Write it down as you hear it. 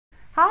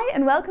Hi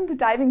and welcome to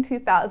Diving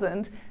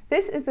 2000.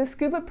 This is the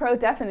Scubapro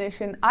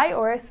Definition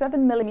IR7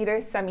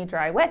 mm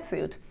semi-dry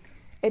wetsuit.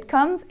 It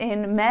comes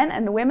in men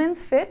and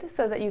women's fit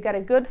so that you get a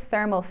good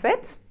thermal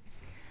fit.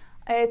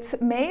 It's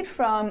made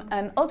from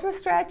an ultra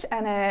stretch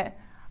and a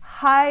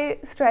high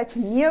stretch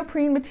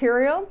neoprene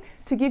material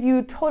to give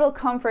you total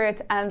comfort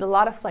and a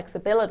lot of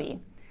flexibility.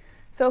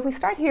 So if we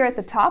start here at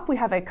the top, we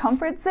have a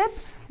comfort zip,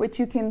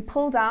 which you can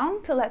pull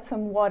down to let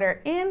some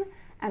water in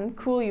and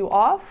cool you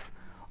off,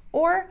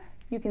 or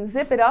you can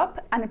zip it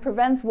up and it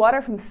prevents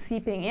water from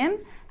seeping in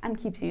and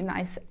keeps you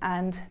nice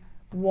and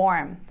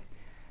warm.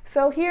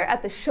 So here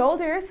at the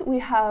shoulders, we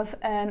have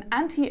an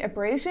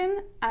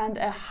anti-abrasion and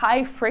a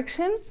high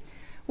friction,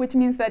 which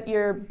means that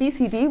your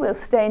BCD will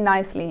stay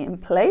nicely in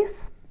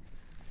place.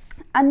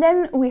 And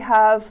then we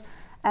have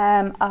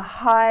a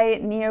high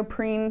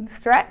neoprene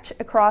stretch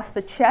across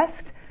the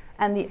chest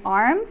and the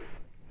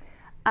arms,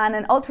 and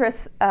an ultra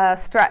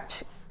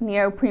stretch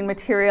neoprene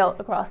material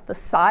across the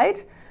side.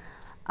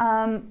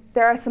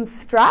 There are some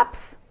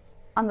straps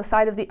on the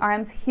side of the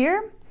arms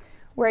here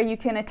where you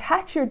can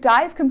attach your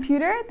dive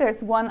computer.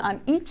 There's one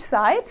on each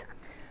side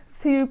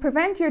to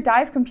prevent your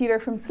dive computer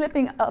from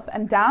slipping up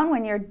and down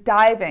when you're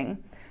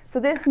diving. So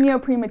this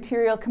neoprene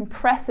material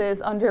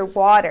compresses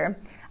underwater,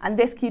 and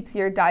this keeps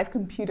your dive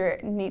computer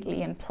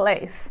neatly in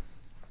place.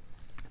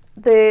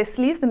 The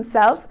sleeves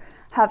themselves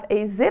have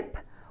a zip,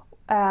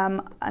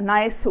 a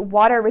nice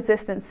water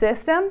resistant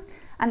system,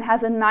 and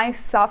has a nice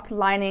soft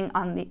lining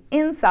on the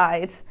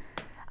inside.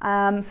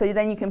 So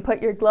then you can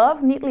put your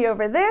glove neatly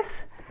over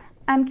this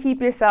and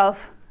keep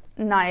yourself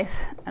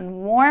nice and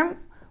warm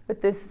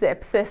with this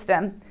zip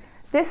system.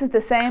 This is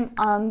the same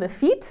on the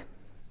feet.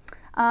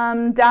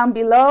 Down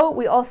below,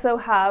 we also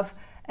have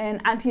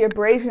an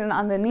anti-abrasion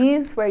on the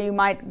knees where you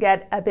might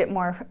get a bit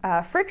more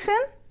friction.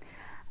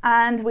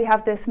 And we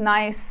have this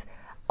nice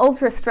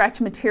ultra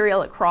stretch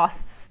material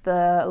across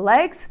the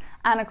legs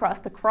and across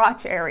the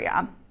crotch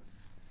area.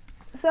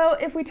 So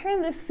if we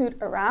turn this suit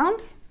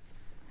around,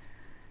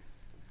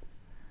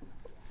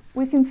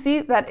 we can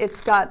see that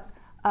it's got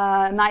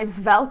a nice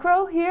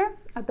Velcro here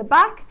at the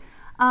back.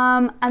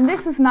 And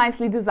this is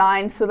nicely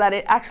designed so that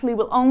it actually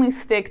will only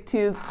stick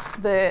to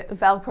the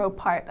Velcro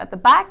part at the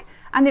back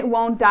and it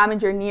won't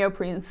damage your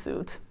neoprene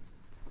suit.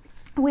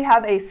 We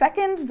have a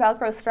second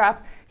Velcro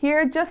strap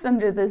here just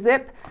under the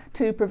zip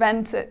to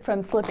prevent it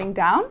from slipping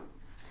down.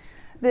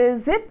 The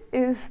zip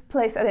is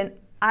placed at an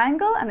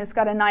angle and it's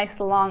got a nice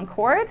long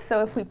cord.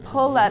 So if we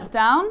pull that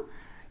down,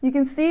 you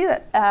can see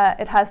that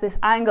it has this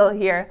angle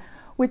here,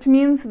 which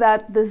means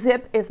that the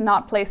zip is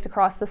not placed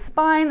across the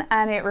spine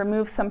and it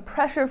removes some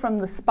pressure from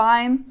the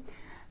spine.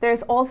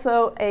 There's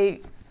also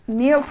a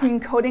neoprene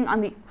coating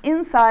on the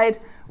inside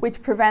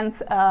which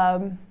prevents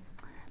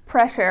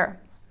pressure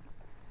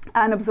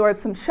and absorbs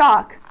some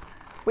shock.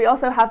 We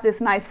also have this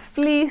nice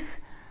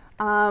fleece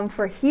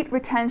for heat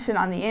retention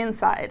on the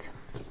inside.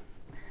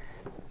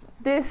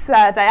 This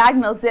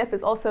diagonal zip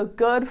is also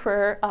good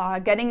for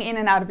getting in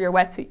and out of your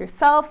wetsuit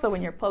yourself, so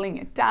when you're pulling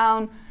it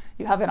down,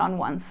 you have it on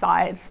one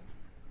side.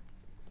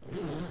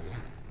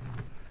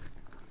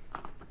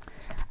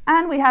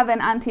 And we have an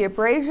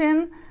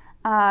anti-abrasion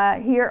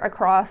here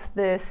across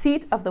the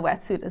seat of the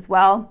wetsuit as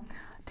well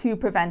to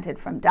prevent it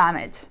from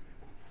damage.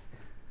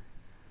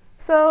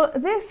 So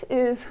this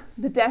is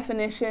the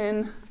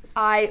Definition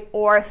IR7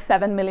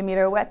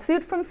 mm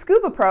wetsuit from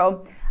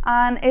Scubapro,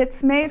 and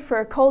it's made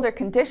for colder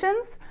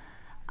conditions.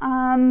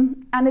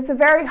 And it's a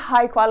very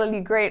high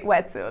quality, great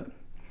wetsuit.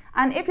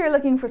 And if you're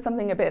looking for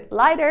something a bit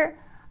lighter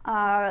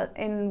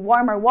in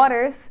warmer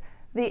waters,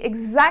 the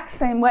exact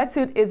same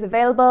wetsuit is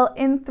available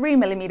in 3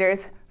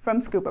 mm from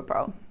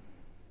Scubapro.